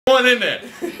one in there.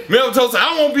 Melvin Toast said,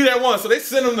 I won't be that one. So they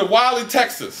sent him to Wiley,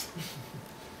 Texas.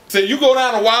 Said, you go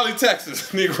down to Wiley,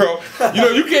 Texas, Negro. You know,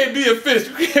 you can't be a Fish.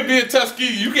 You can't be a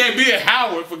Tuskegee. You can't be a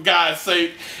Howard, for God's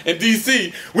sake, in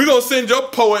D.C. We're going to send your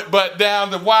poet butt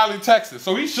down to Wiley, Texas.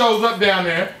 So he shows up down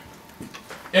there,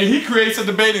 and he creates a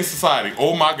debating society.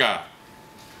 Oh, my God.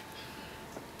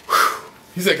 Whew.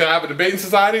 He said, can I have a debating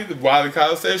society? The Wiley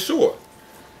College said, sure.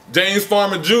 James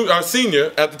Farmer Jr.,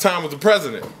 Sr. at the time was the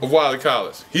president of Wiley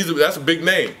College. That's a big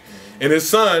name. And his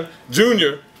son,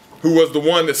 Junior, who was the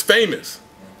one that's famous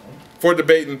for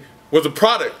debating, was a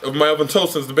product of Melvin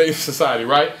Tolson's debating society,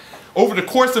 right? Over the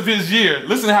course of his year,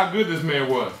 listen to how good this man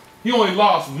was. He only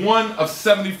lost 1 of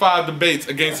 75 debates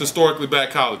against historically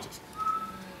black colleges.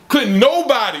 Couldn't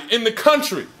nobody in the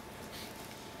country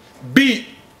beat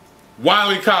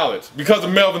Wiley College because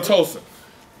of Melvin Tolson.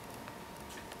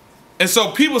 And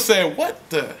so people said, what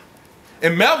the?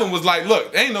 And Melvin was like,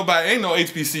 look, ain't no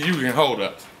HBCU can hold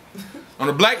us. On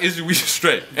the black issue, we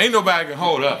straight. Ain't nobody can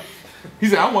hold us. He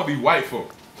said, I want to be white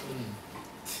folk.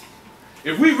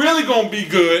 If we really going to be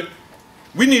good,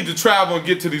 we need to travel and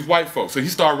get to these white folks. So he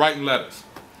started writing letters.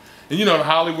 And you know, the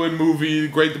Hollywood movie,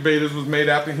 Great Debaters, was made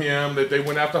after him, that they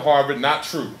went after Harvard. Not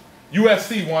true.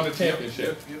 USC won the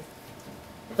championship.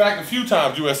 In fact, a few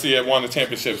times USC had won the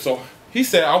championship. So he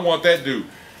said, I want that dude.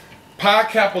 Pi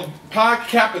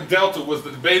Kappa Delta was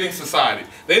the debating society.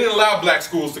 They didn't allow black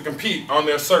schools to compete on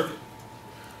their circuit,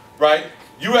 right?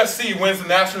 USC wins the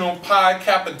National Pi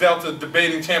Kappa Delta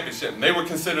Debating Championship, and they were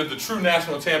considered the true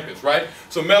national champions, right?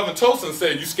 So Melvin Tolson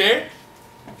said, you scared?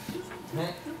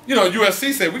 You know,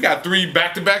 USC said, we got 3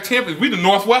 back-to-back champions. We the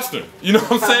Northwestern. You know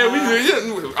what I'm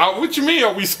saying? What you mean,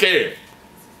 are we scared?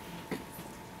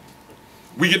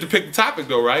 We get to pick the topic,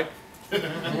 though, right?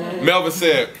 Melvin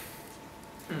said,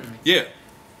 yeah.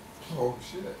 Oh,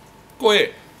 shit. Go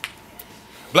ahead.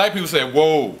 Black people say,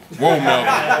 whoa,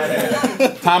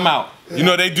 Melvin. Time out. You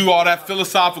know, they do all that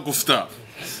philosophical stuff.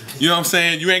 You know what I'm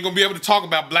saying? You ain't gonna be able to talk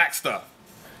about black stuff.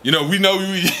 You know, we know,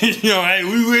 hey,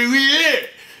 we here.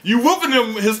 You whooping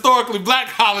them historically black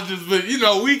colleges, but you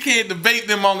know, we can't debate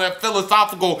them on that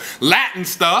philosophical Latin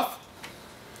stuff.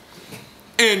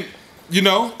 And, you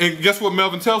know, and guess what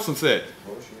Melvin Tolson said?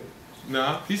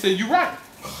 Nah, he said, you're right.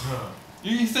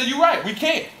 He said, you're right, we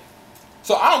can't.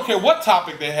 So I don't care what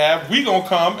topic they have, we gonna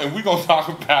come and we gonna talk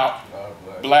about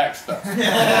black stuff.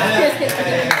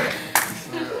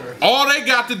 All they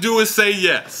got to do is say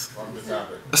yes.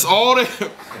 That's all they,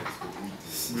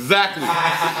 exactly.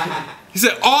 He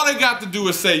said, all they got to do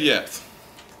is say yes.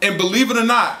 And believe it or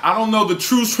not, I don't know the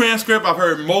true transcript, I've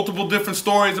heard multiple different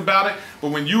stories about it,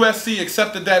 but when USC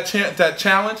accepted that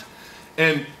challenge,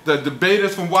 and the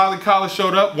debaters from Wiley College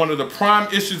showed up, one of the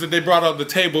prime issues that they brought up the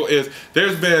table is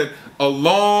there's been a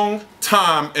long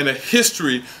time and a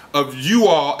history of you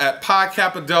all at Pi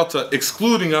Kappa Delta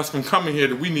excluding us from coming here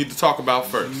that we need to talk about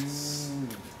first.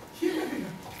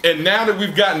 And now that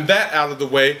we've gotten that out of the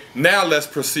way, now let's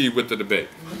proceed with the debate.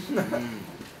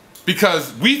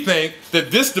 Because we think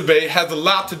that this debate has a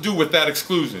lot to do with that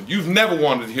exclusion. You've never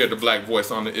wanted to hear the black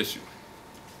voice on the issue.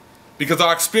 Because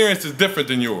our experience is different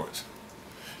than yours.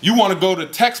 You want to go to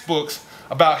textbooks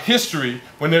about history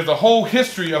when there's a whole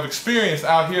history of experience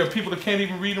out here of people that can't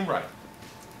even read and write.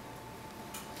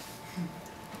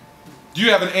 Do you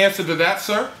have an answer to that,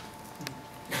 sir?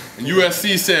 And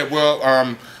USC said, well,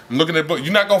 I'm looking at the book.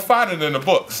 You're not going to find it in the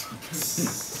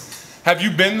books. Have you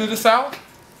been to the South?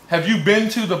 Have you been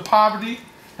to the poverty?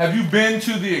 Have you been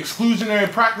to the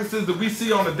exclusionary practices that we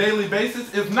see on a daily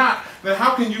basis? If not, then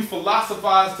how can you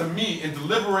philosophize to me and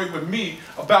deliberate with me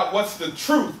about what's the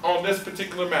truth on this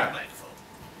particular matter?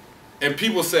 And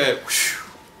people said,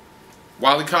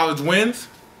 Wiley College wins,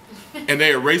 and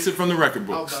they erase it from the record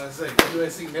books. I was about to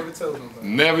say, USC never told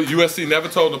nobody. USC never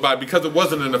told nobody because it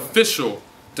wasn't an official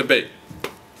debate.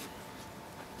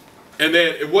 And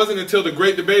then it wasn't until the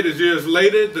Great Debaters years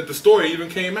later that the story even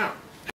came out.